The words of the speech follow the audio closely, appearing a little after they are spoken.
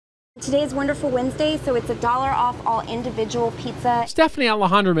Today is Wonderful Wednesday, so it's $1 off all individual pizza. Stephanie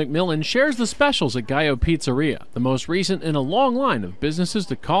Alejandra McMillan shares the specials at Gallo Pizzeria, the most recent in a long line of businesses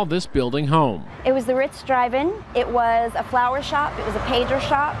to call this building home. It was the Ritz Drive-In, it was a flower shop, it was a pager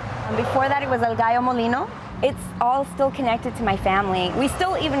shop. And before that, it was El Gallo Molino. It's all still connected to my family. We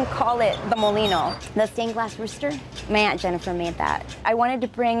still even call it the Molino. The stained glass rooster, my Aunt Jennifer made that. I wanted to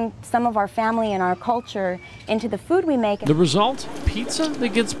bring some of our family and our culture into the food we make. The result? Pizza that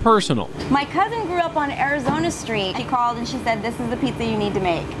gets personal. My cousin grew up on Arizona Street. She called and she said, this is the pizza you need to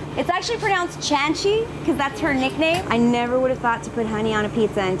make. It's actually pronounced Chanchi, because that's her nickname. I never would have thought to put honey on a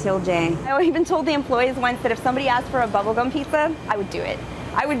pizza until Jay. I even told the employees once that if somebody asked for a bubblegum pizza, I would do it.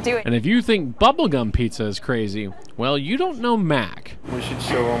 I would do it. And if you think bubblegum pizza is crazy, well, you don't know Mac. We should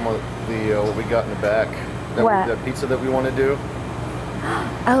show them what we got in the back. That pizza that we want to do.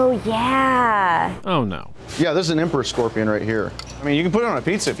 Oh, yeah. Oh, no. Yeah, this is an emperor scorpion right here. I mean, you can put it on a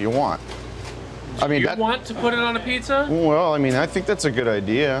pizza if you want. I mean, you want to put it on a pizza? Well, I mean, I think that's a good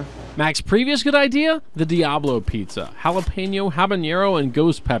idea. Mac's previous good idea? The Diablo pizza. Jalapeno, habanero, and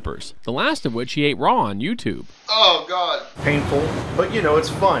ghost peppers. The last of which he ate raw on YouTube. Oh, God. Painful, but you know, it's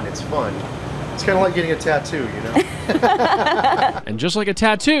fun. It's fun. It's kind of like getting a tattoo, you know? And just like a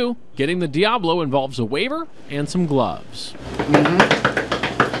tattoo, getting the Diablo involves a waiver and some gloves.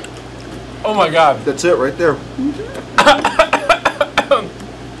 Oh my God. That's it right there.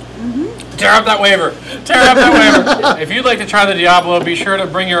 Tear up that waiver. Tear up that waiver. If you'd like to try the Diablo, be sure to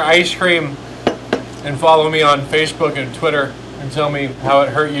bring your ice cream and follow me on Facebook and Twitter and tell me how it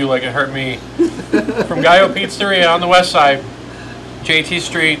hurt you like it hurt me. From Gallo Pizzeria on the west side, JT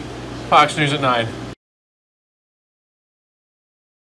Street, Fox News at 9.